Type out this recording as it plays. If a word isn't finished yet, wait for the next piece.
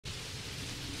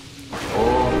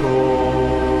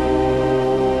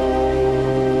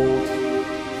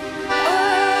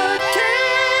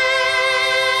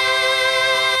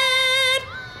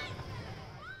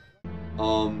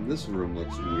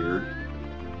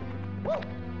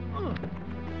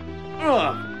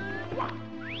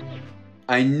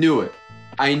I knew it.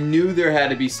 I knew there had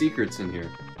to be secrets in here.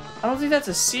 I don't think that's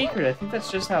a secret. I think that's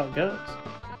just how it goes.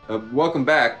 Welcome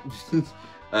back.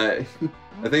 I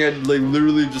think I like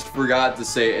literally just forgot to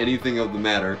say anything of the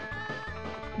matter.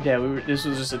 Yeah, this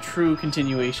was just a true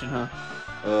continuation, huh?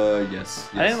 Yes.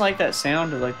 I didn't like that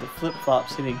sound of like the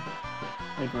flip-flops hitting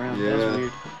the ground. Yeah. That was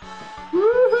weird.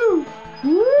 Woohoo!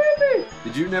 Woo!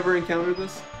 Did you never encounter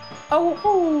this?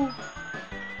 Oh!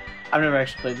 I've never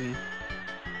actually played the game.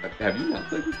 Have you not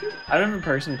played this game? I've never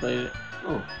personally played it.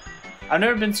 Oh. I've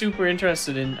never been super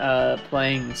interested in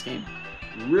playing this game.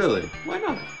 Really? Why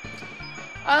not?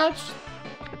 I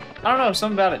don't know,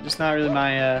 something about it, just not really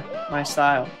my my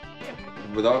style.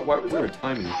 Why was there a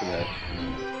timing for that?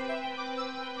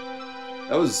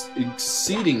 That was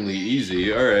exceedingly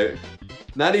easy. All right.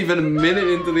 Not even a minute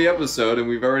into the episode, and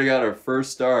we've already got our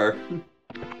first star.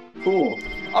 Cool.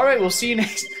 All right, we'll see you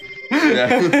next.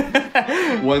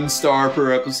 Yeah. 1 star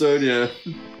per episode. Yeah.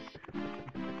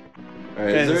 All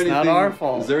right. It's not our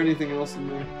fault. Is there anything else in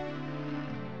there?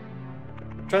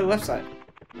 Try the left side.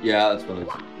 Yeah, that's what I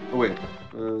was. Oh wait,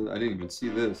 I didn't even see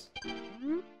this.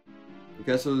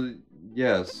 Okay, so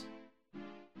yes.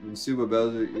 Suba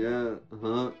Bowser, yeah,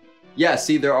 Yeah,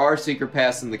 see, there are secret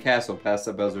paths in the castle, paths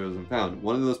that Bowser hasn't found.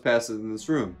 One of those paths is in this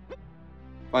room.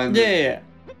 Find yeah.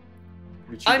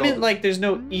 I mean, like, there's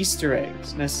no Easter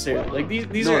eggs necessarily. Like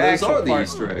these no, are those actual are the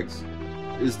parts. Easter eggs.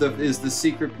 Is the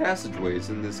secret passageways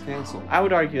in this castle? I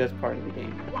would argue that's part of the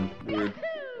game. Weird.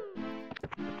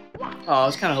 Oh, I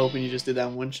was kind of hoping you just did that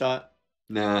in one shot.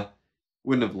 Nah,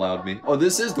 wouldn't have allowed me. Oh,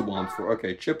 this is the Womp's floor.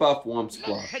 Okay, chip off Womp's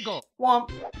block.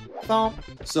 Womp, thomp.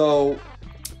 So,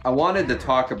 I wanted to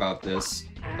talk about this,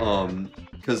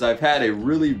 because I've had a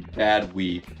really bad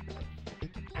week.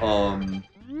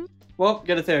 Well,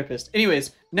 get a therapist.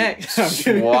 Anyways, next.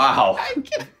 Wow.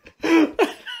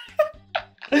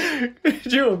 Could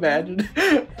you imagine?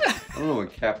 I don't know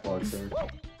what cat blocks are.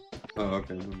 Oh,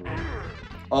 okay. Never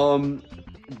mind.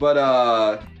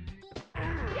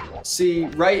 See,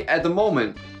 right at the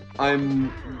moment,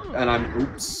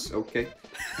 oops, okay.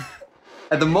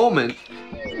 At the moment,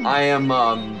 I am,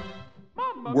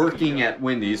 working at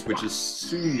Wendy's, which is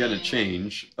soon gonna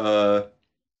change, but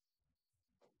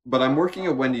I'm working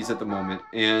at Wendy's at the moment,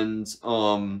 and,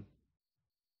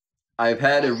 I've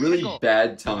had a really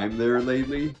bad time there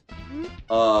lately,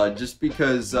 just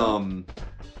because of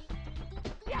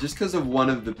one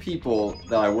of the people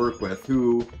that I work with,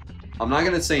 who, I'm not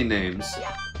gonna say names,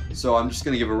 so I'm just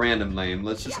gonna give a random name.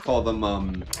 Let's just call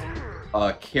them,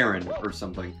 Karen or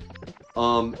something.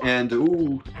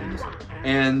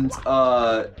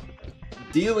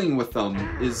 Dealing with them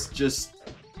is just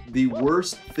the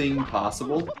worst thing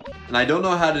possible. And I don't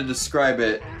know how to describe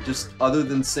it, just other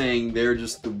than saying they're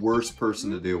just the worst person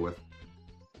to deal with.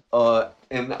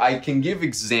 And I can give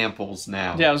examples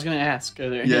now. Yeah, I was gonna ask. Are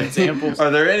there any examples? Are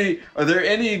there any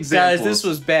examples? Guys, this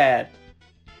was bad.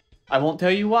 I won't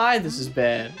tell you why this is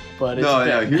bad, but it's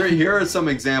bad. No. Here are some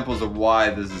examples of why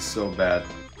this is so bad.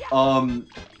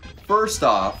 First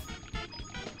off,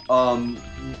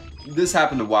 this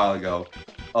happened a while ago.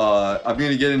 I'm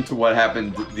gonna get into what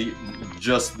happened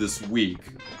just this week,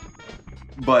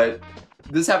 but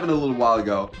this happened a little while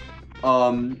ago.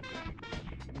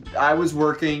 I was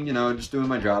working, you know, just doing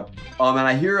my job, and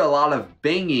I hear a lot of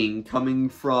banging coming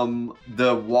from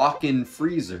the walk-in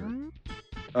freezer,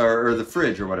 or the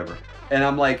fridge or whatever, and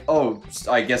I'm like, oh,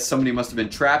 I guess somebody must have been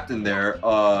trapped in there.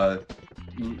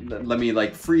 Let me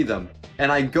like free them,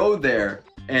 and I go there,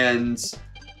 and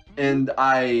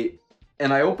I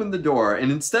open the door,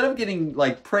 and instead of getting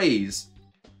like praise,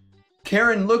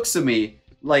 Karen looks at me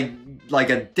like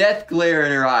a death glare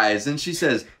in her eyes, and she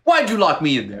says, "Why'd you lock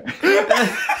me in there?"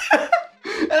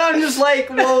 And I'm just like,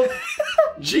 well,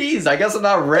 geez, I guess I'm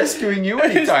not rescuing you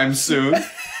anytime soon.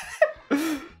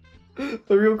 The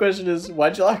real question is,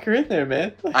 why'd you lock her in there,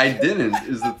 man? I didn't,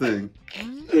 is the thing.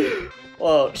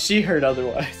 Well, she heard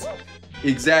otherwise.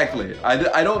 Exactly.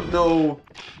 I don't know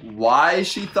why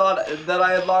she thought that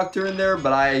I had locked her in there,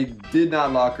 but I did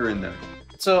not lock her in there.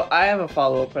 So I have a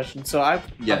follow-up question. So I've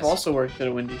also worked at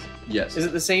a Wendy's. Yes. Is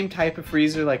it the same type of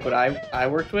freezer like what I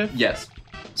worked with? Yes.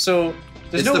 So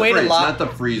there's no the way fridge, to lock. not the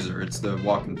freezer. It's the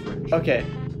walk-in fridge. Okay.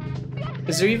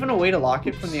 Is there even a way to lock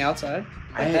it from the outside?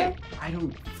 I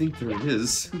don't think there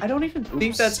is. I don't even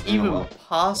think that's even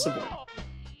possible.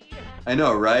 I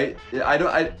know, right? I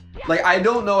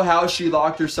don't know how she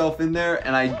locked herself in there,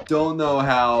 and I don't know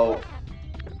how.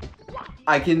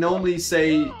 I can only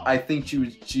say I think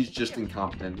she's just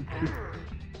incompetent.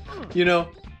 You know,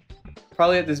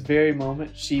 probably at this very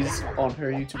moment, she's on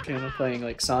her YouTube channel playing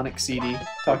like Sonic CD,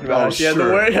 talking about how she had the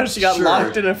word, how she got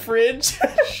locked in a fridge.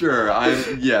 Sure,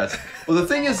 yes. Well, the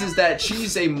thing is that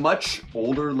she's a much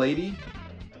older lady,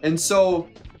 and so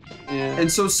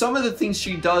some of the things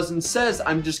she does and says,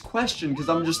 I'm just questioned because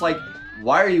I'm just like,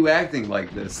 why are you acting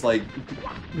like this? Like,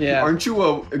 aren't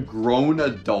you a grown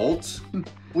adult?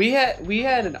 We had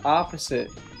an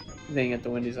opposite thing at the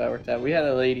Wendy's I worked at. We had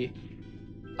a lady.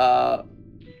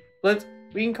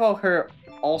 We can call her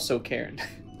also Karen.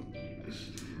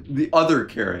 The other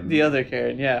Karen. The other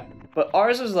Karen, yeah. But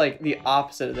ours was like the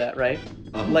opposite of that, right?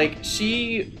 Like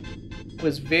she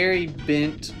was very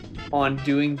bent on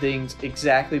doing things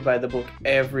exactly by the book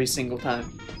every single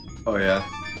time. Oh yeah.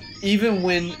 Even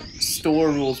when store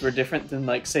rules were different than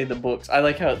like say the books. I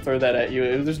like how it throw that at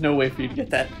you. There's no way for you to get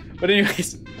that. But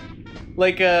anyways,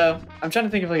 like I'm trying to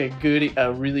think of like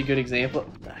a really good example.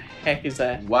 What the heck is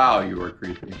that? Wow, you were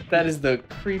creepy. That is the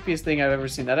creepiest thing I've ever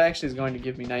seen. That actually is going to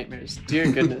give me nightmares.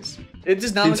 Dear goodness. It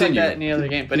does not look like that in any other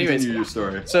game. But anyways, your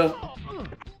story. So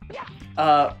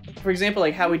for example,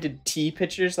 like how we did tea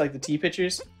pitchers, like the tea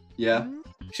pitchers. Yeah.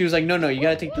 She was like, no, you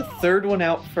gotta take the third one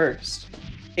out first.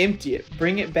 Empty it,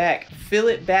 bring it back, fill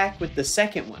it back with the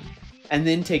second one, and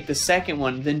then take the second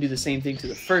one, then do the same thing to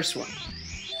the first one.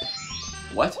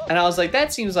 What? And I was like,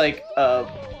 that seems like a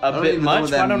bit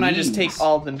much. Why don't I just take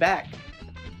all of them back?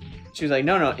 She was like,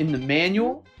 no, in the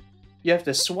manual, you have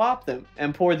to swap them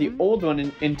and pour the old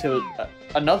one into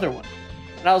another one.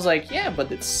 And I was like, yeah,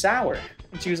 but it's sour.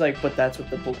 And she was like, but that's what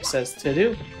the book says to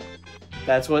do.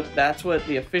 That's what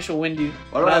the official Wendy.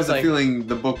 Why do I have the feeling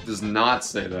the book does not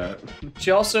say that?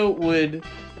 She also would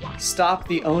stop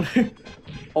the owner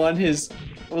on his,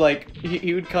 like,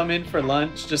 he would come in for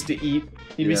lunch just to eat.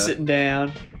 He'd be sitting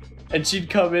down, and she'd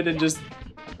come in and just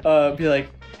be like,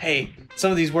 hey,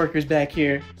 some of these workers back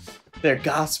here, they're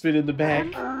gossiping in the back.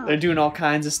 They're doing all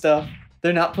kinds of stuff.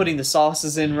 They're not putting the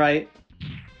sauces in right.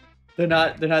 They're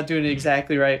not doing it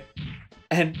exactly right.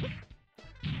 And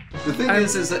the thing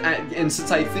is that, and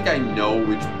since I think I know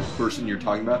which person you're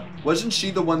talking about, wasn't she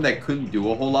the one that couldn't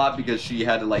do a whole lot because she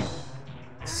had to like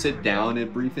sit down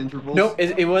at brief intervals? Nope,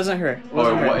 it wasn't her. It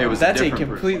wasn't her. It was That's a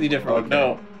completely different one.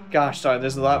 No, gosh, sorry,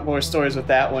 there's a lot more stories with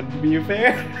that one, to be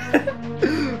fair.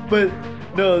 But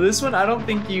no, this one I don't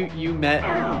think you met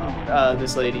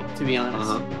this lady, to be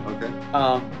honest. Okay.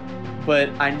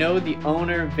 But I know the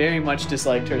owner very much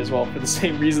disliked her as well for the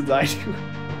same reasons I do.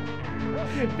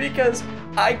 Because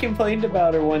I complained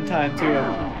about her one time to him,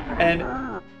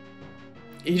 and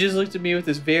he just looked at me with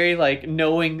this very like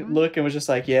knowing look and was just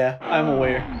like, yeah, I'm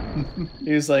aware.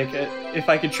 He was like, if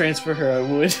I could transfer her, I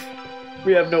would.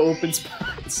 We have no open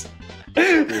spots.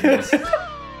 But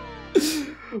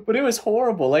it was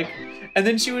horrible. Like, and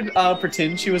then she would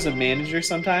pretend she was a manager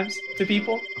sometimes to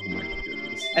people. Oh my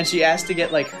goodness. And she asked to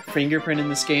get like her fingerprint in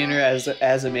the scanner as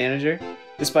a manager,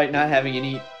 despite not having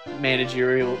any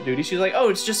managerial duty. She's like, oh,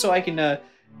 it's just so I can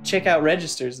check out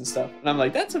registers and stuff. And I'm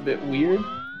like, that's a bit weird.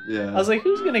 Yeah. I was like,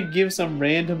 who's gonna give some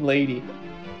random lady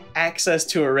access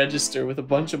to a register with a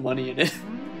bunch of money in it?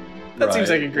 That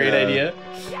seems like a great idea.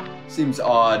 Seems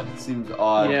odd.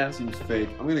 Yeah. Seems fake.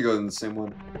 I'm gonna go in the same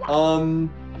one.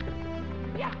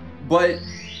 But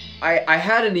I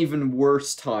had an even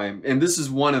worse time, and this is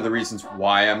one of the reasons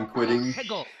why I'm quitting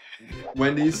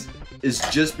Wendy's, is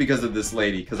just because of this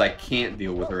lady, because I can't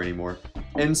deal with her anymore.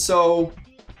 And so,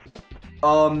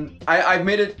 I've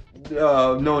made it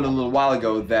known a little while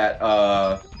ago that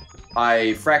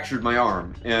I fractured my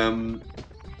arm, and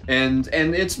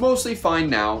it's mostly fine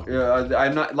now.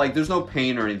 I'm not like, there's no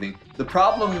pain or anything. The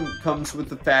problem comes with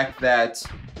the fact that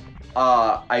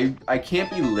I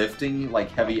can't be lifting like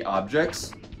heavy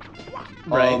objects.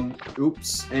 Right.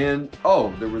 Oops. And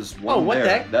there was one what there. The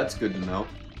heck? That's good to know.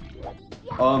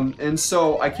 And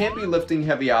so I can't be lifting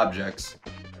heavy objects.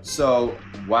 So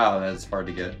wow, that's hard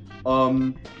to get.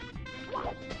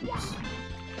 Oops.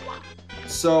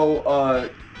 So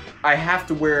I have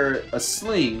to wear a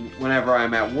sling whenever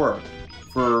I'm at work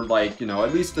for like, you know,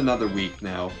 at least another week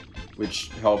now, which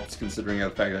helps considering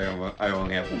the fact that I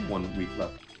only have 1 week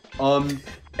left.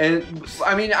 And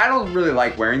I mean, I don't really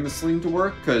like wearing the sling to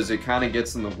work because it kind of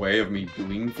gets in the way of me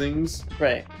doing things.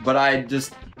 Right. But I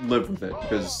just live with it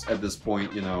because at this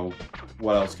point, you know,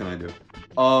 what else can I do?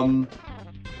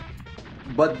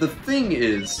 But the thing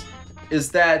is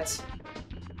that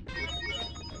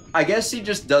I guess he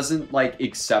just doesn't like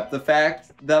accept the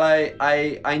fact that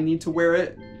I need to wear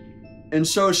it. And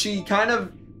so she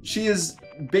is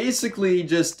basically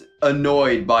just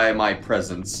annoyed by my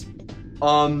presence.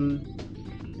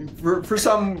 for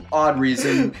some odd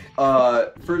reason,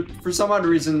 for some odd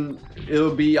reason,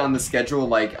 it'll be on the schedule.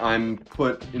 Like I'm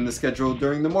put in the schedule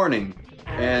during the morning,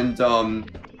 and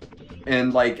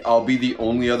like I'll be the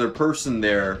only other person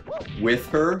there with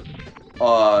her,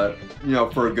 you know,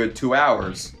 for a good 2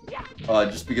 hours,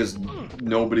 just because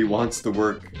nobody wants to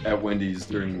work at Wendy's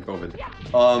during COVID,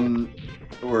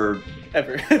 or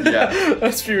ever. Yeah.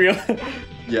 Let's be real.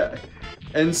 Yeah,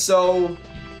 and so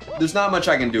there's not much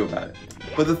I can do about it.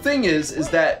 But the thing is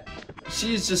that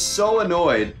she's just so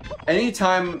annoyed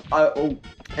anytime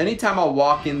I'll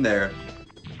walk in there,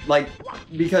 like,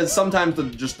 because sometimes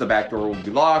just the back door will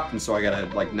be locked, and so I gotta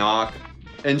like knock,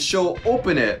 and she'll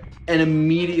open it, and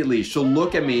immediately she'll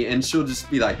look at me, and she'll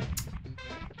just be like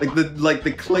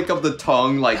the click of the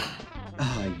tongue, like,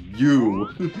 you,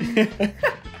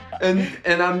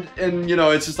 and you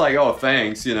know, it's just like, oh,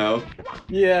 thanks, you know.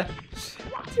 Yeah.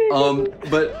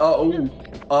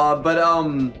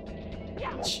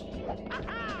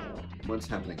 What's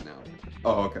happening now?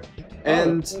 Oh, okay.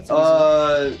 And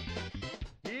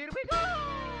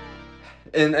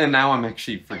and now I'm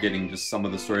actually forgetting just some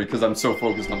of the story because I'm so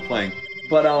focused on playing.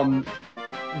 But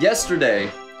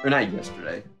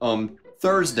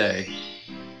Thursday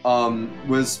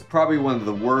was probably one of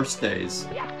the worst days.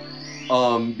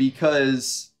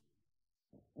 Because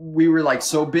we were like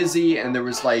so busy and there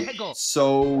was like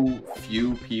so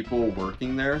few people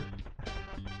working there.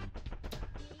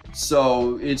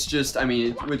 So it's just, I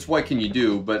mean, it's what can you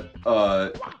do? But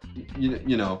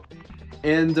you know,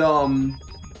 and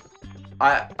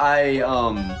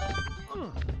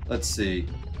let's see,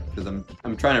 because I'm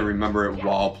trying to remember it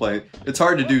while playing. It's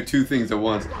hard to do two things at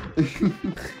once.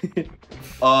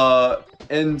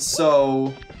 And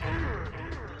so,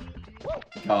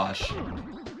 gosh,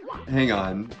 hang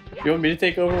on. You want me to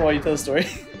take over while you tell the story?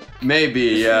 Maybe,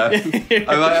 yeah.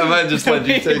 I might just let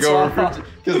you take over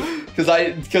because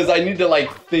I need to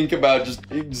like think about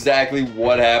just exactly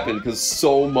what happened, because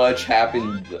so much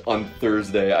happened on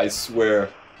Thursday, I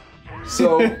swear.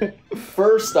 So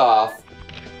first off,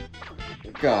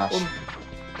 one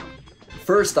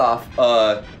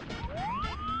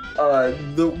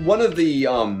of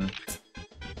the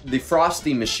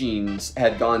frosty machines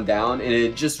had gone down and it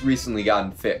had just recently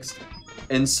gotten fixed,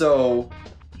 and so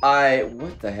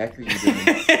what the heck are you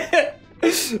doing?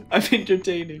 I'm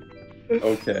entertaining.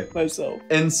 Okay. Myself.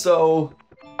 And so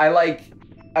I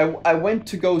went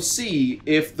to go see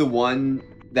if the one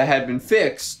that had been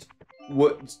fixed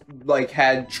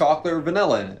had chocolate or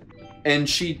vanilla in it. And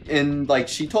she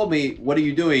told me, "What are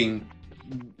you doing?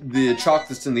 The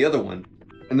chocolate's in the other one."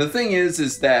 And the thing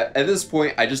is that at this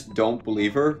point I just don't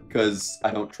believe her because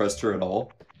I don't trust her at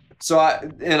all. So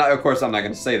of course I'm not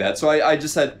going to say that. So I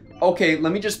just said, "Okay,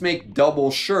 let me just make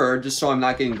double sure just so I'm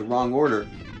not getting the wrong order."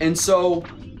 And so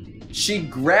she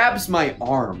grabs my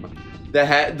arm,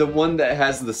 the one that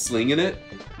has the sling in it.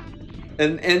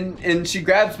 And she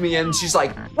grabs me and she's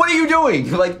like, "What are you doing?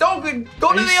 Like, don't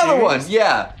go to the other one."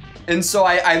 Yeah. And so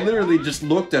I literally just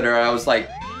looked at her. I was like,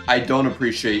 "I don't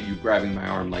appreciate you grabbing my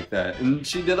arm like that." And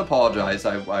she did apologize.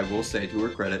 I will say, to her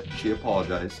credit, she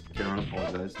apologized. Karen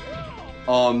apologized.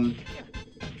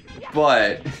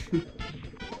 But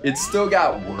it still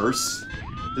got worse,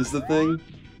 is the thing.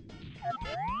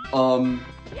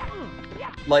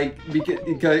 Like,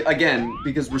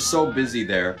 because we're so busy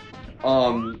there.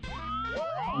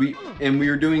 We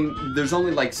were doing, there's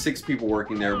only like 6 people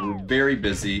working there. We're very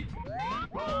busy.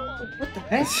 What the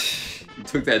heck?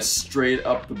 Took that straight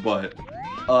up the butt.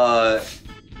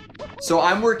 So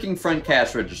I'm working front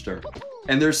cash register,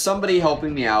 and there's somebody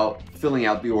helping me out, filling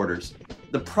out the orders.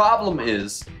 The problem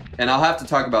is, and I'll have to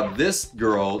talk about this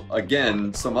girl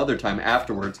again some other time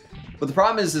afterwards, but the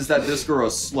problem is that this girl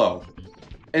is slow.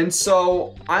 And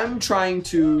so I'm trying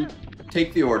to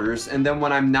take the orders, and then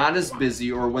when I'm not as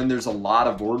busy or when there's a lot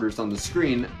of orders on the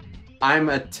screen, I'm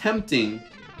attempting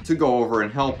to go over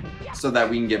and help so that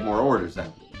we can get more orders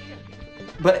out.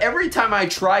 But every time I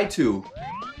try to,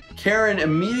 Karen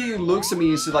immediately looks at me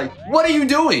and she's like, "What are you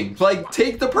doing? Like,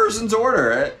 take the person's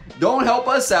order. Don't help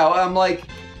us out." I'm like,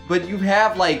 "But you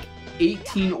have like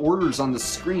 18 orders on the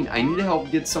screen. I need to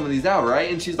help get some of these out,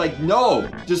 right?" And she's like, "No,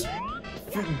 just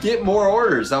get more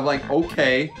orders." I'm like,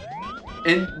 "Okay."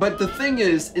 But the thing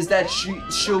is that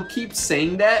she'll keep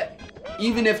saying that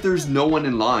even if there's no one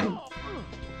in line.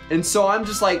 And so I'm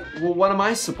just like, well, what am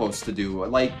I supposed to do?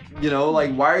 Like, you know,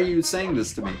 like, why are you saying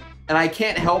this to me? And I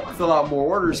can't help fill out more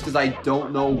orders because I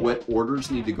don't know what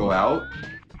orders need to go out,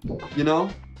 you know?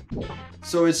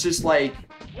 So it's just like,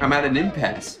 I'm at an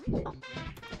impasse.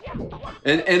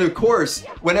 And of course,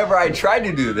 whenever I tried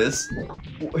to do this,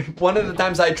 one of the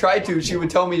times I tried to, she would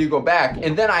tell me to go back,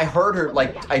 and then I heard her,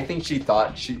 like, I think she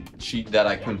thought that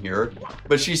I couldn't hear her,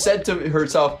 but she said to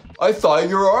herself, I thought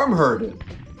your arm hurted.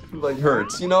 Like,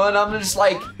 hurts, you know, and I'm just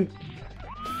like,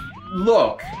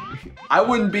 look, I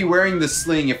wouldn't be wearing the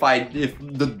sling if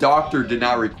the doctor did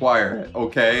not require it,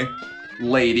 okay,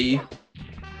 lady.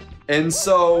 And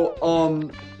so,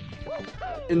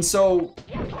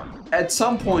 at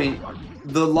some point,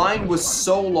 the line was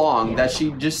so long that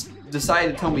she just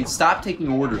decided to tell me, stop taking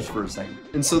orders for a second.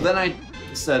 And so then I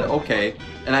said, okay,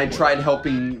 and I tried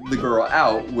helping the girl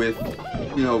out with,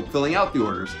 you know, filling out the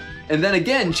orders. And then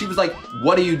again, she was like,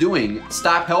 what are you doing?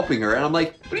 Stop helping her. And I'm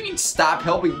like, what do you mean stop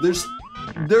helping?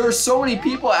 There are so many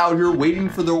people out here waiting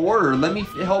for their order. Let me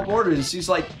help order. And she's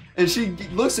like, and she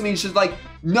looks at me and she's like,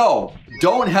 no,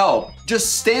 don't help.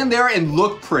 Just stand there and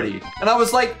look pretty. And I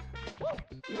was like,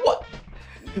 what?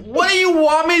 What do you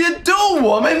want me to do,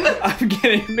 woman? I'm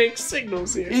getting mixed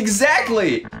signals here.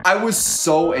 Exactly. I was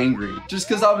so angry just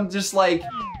because I'm just like,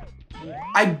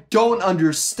 I don't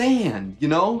understand, you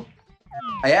know?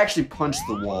 I actually punched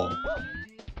the wall.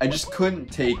 I just couldn't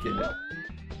take it.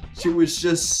 She was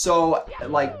just so,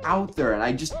 like, out there, and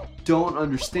I just don't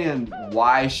understand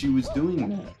why she was doing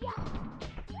that.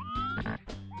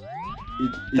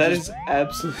 That is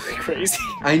absolutely crazy.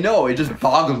 I know, it just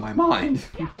boggled my mind.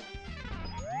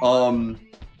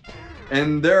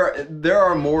 And there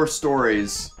are more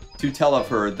stories to tell of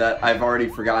her that I've already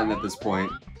forgotten at this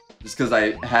point. Just because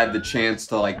I had the chance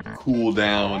to, like, cool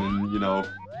down and, you know,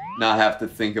 not have to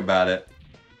think about it.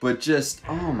 But just,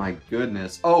 oh my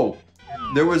goodness. Oh,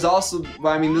 there was also,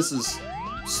 I mean, this is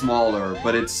smaller,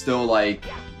 but it's still like,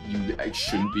 I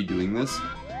shouldn't be doing this.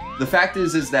 The fact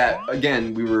is that,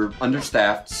 again, we were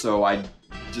understaffed, so I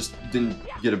just didn't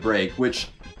get a break, which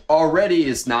already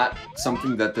is not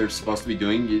something that they're supposed to be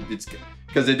doing. It's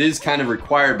because it is kind of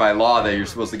required by law that you're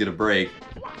supposed to get a break.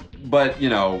 But, you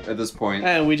know, at this point...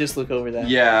 And we just look over that.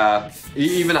 Yeah,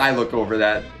 even I look over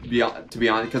that, to be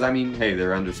honest, because, I mean, hey,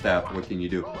 they're understaffed, what can you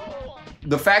do?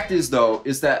 The fact is, though,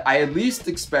 is that I at least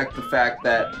expect the fact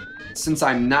that, since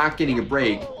I'm not getting a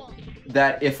break,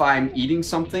 that if I'm eating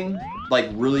something, like,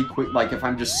 really quick, like, if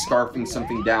I'm just scarfing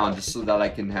something down just so that I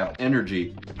can have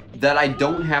energy, that I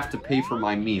don't have to pay for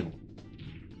my meal.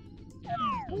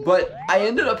 But I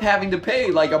ended up having to pay,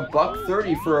 like,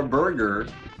 $1.30 for a burger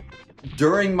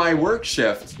during my work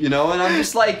shift, you know, and I'm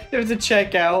just like, there's a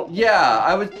checkout.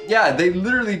 Yeah, they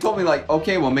literally told me, like,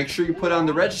 okay, well, make sure you put it on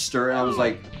the register, and I was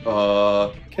like,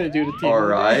 can I do it all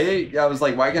right. I was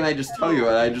like, why can't I just tell you?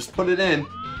 And I just put it in,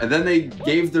 and then they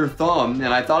gave their thumb,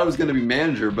 and I thought it was gonna be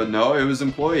manager, but no, it was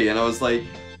employee, and I was like,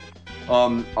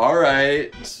 all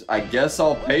right, I guess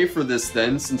I'll pay for this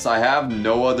then, since I have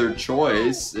no other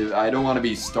choice. I don't want to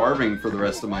be starving for the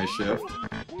rest of my shift.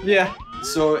 Yeah.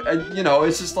 So, you know,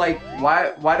 it's just like,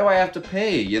 why do I have to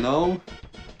pay, you know?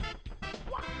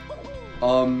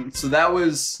 So that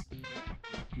was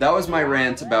my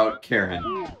rant about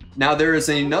Karen. Now there is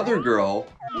another girl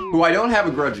who I don't have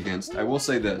a grudge against, I will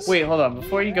say this. Wait, hold on,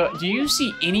 before you go, do you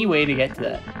see any way to get to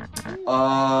that?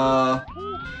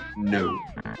 No.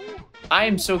 I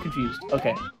am so confused.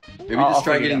 Okay. Maybe just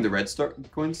try getting the red star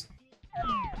coins?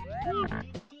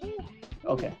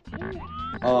 Okay.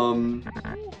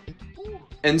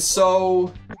 And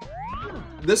so,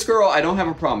 this girl I don't have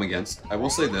a problem against. I will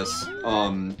say this.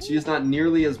 She is not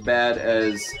nearly as bad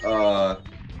as,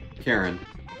 Karen.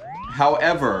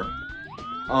 However,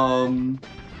 I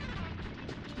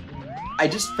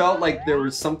just felt like there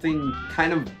was something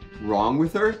kind of wrong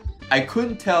with her. I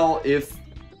couldn't tell if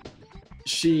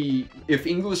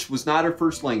English was not her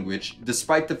first language,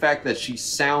 despite the fact that she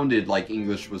sounded like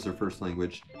English was her first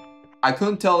language. I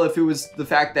couldn't tell if it was the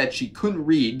fact that she couldn't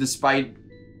read, despite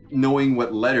knowing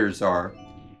what letters are.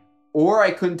 Or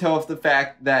I couldn't tell if the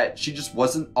fact that she just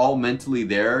wasn't all mentally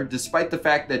there, despite the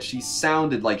fact that she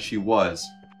sounded like she was.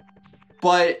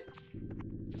 But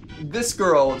this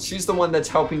girl, she's the one that's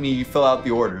helping me fill out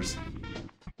the orders.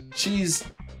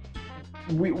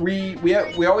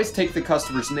 We always take the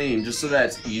customer's name just so that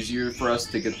it's easier for us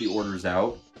to get the orders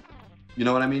out. You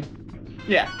know what I mean?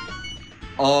 Yeah.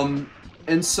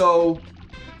 And so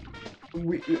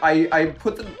I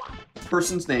put the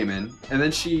person's name in, and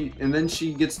then she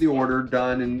gets the order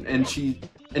done, and she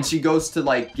goes to,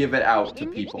 like, give it out to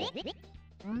people.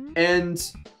 And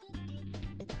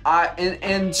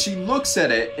she looks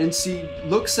at it, and she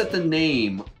looks at the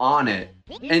name on it,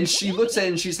 and she looks at it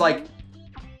and she's like,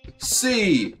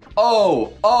 COOPER.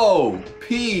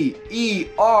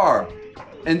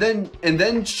 And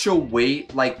then she'll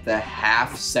wait like the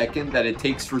half second that it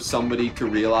takes for somebody to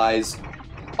realize,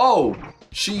 oh,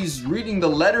 she's reading the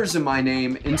letters in my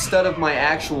name instead of my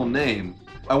actual name.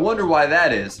 I wonder why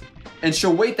that is. And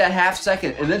she'll wait that half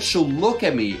second, and then she'll look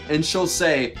at me and she'll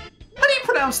say, how do you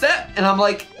pronounce that? And I'm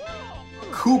like,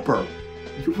 Cooper.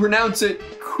 You pronounce it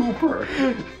Cooper.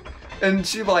 And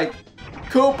she'll be like,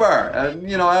 Cooper. And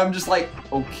you know, I'm just like,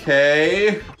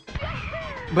 okay.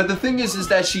 But the thing is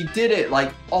that she did it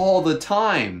like all the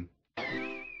time.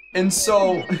 And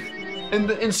so,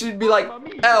 and she'd be like,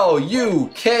 Luke. How do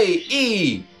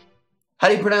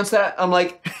you pronounce that? I'm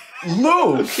like,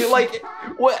 Luke. Like,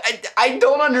 what? I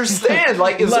don't understand.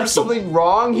 Like, is there something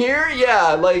wrong here?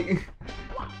 Yeah, like,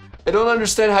 I don't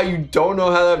understand how you don't know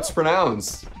how that's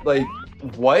pronounced. Like,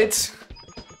 what?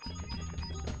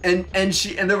 And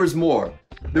there was more.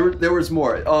 There was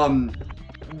more.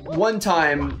 One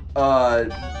time,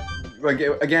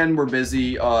 again, we're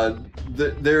busy.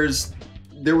 There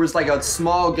was like a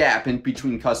small gap in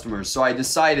between customers, so I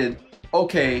decided,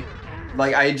 okay,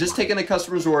 like I had just taken a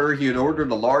customer's order. He had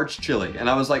ordered a large chili, and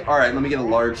I was like, all right, let me get a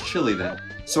large chili then.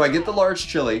 So I get the large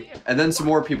chili, and then some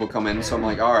more people come in, so I'm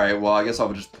like, all right, well, I guess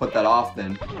I'll just put that off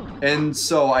then. And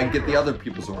so I get the other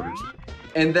people's orders.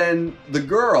 And then the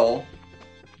girl,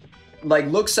 like,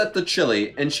 looks at the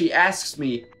chili, and she asks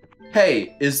me,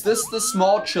 hey, is this the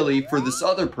small chili for this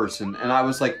other person? And I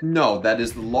was like, no, that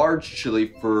is the large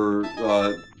chili for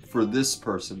this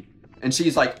person. And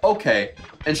she's like, okay.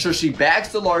 And so she bags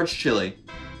the large chili,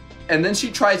 and then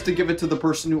she tries to give it to the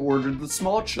person who ordered the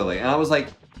small chili. And I was like,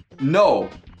 no,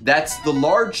 that's the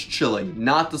large chili,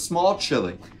 not the small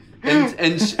chili. And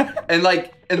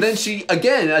then she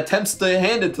again attempts to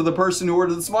hand it to the person who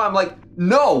ordered the small. I'm like,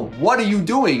 no, what are you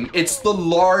doing? It's the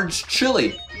large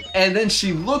chili. And then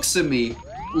she looks at me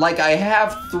like I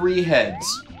have 3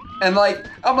 heads. And like,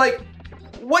 I'm like,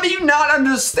 what do you not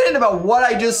understand about what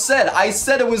I just said? I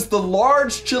said it was the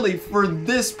large chili for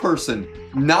this person,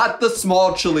 not the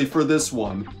small chili for this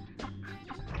one.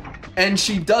 And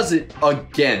she does it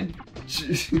again.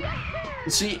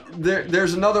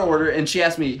 There's another order, and she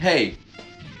asked me, hey,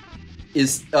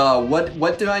 is,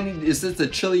 what do I need? Is this the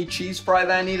chili cheese fry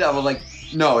that I need? I was like,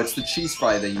 no, it's the cheese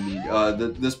fry that you need.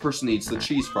 This person needs the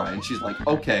cheese fry. And she's like,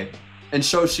 okay. And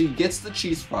so she gets the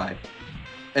cheese fry,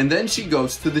 and then she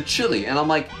goes to the chili, and I'm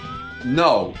like,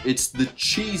 no, it's the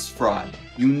cheese fry.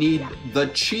 You need the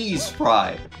cheese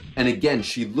fry. And again,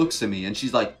 she looks at me, and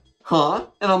she's like, huh?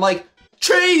 And I'm like,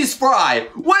 cheese fry!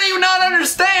 What do you not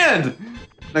understand?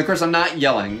 And of course, I'm not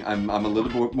yelling. I'm a little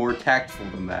bit more tactful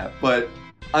than that, but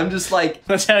I'm just like...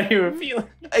 That's how you were feeling.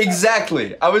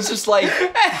 Exactly. I was just like,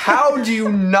 how do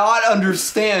you not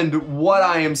understand what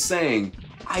I am saying?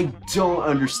 I don't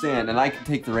understand. And I can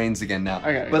take the reins again now.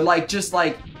 Okay. But like, just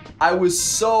like, I was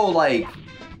so like,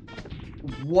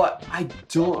 what? I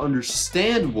don't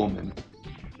understand, woman.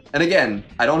 And again,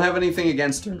 I don't have anything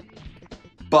against her,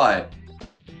 but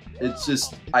it's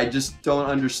just, I just don't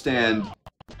understand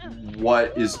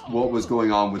what was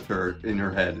going on with her in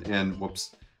her head. And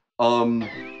whoops.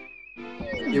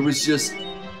 It was just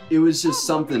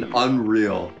something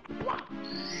unreal.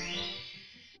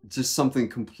 Just something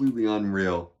completely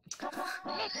unreal.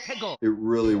 It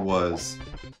really was.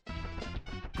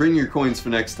 Bring your coins for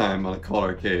next time on a Cult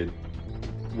Arcade,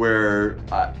 where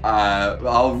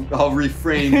I'll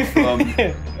refrain from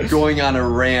going on a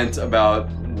rant about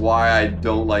why I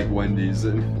don't like Wendy's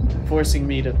and forcing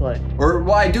me to play. Or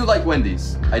why I do like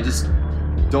Wendy's. I just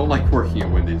don't like working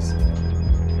at Wendy's.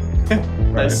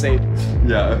 That's safe.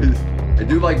 Yeah, I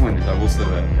do like Wendy's. I will say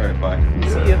that. All right, bye.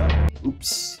 See ya.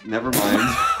 Oops, never mind.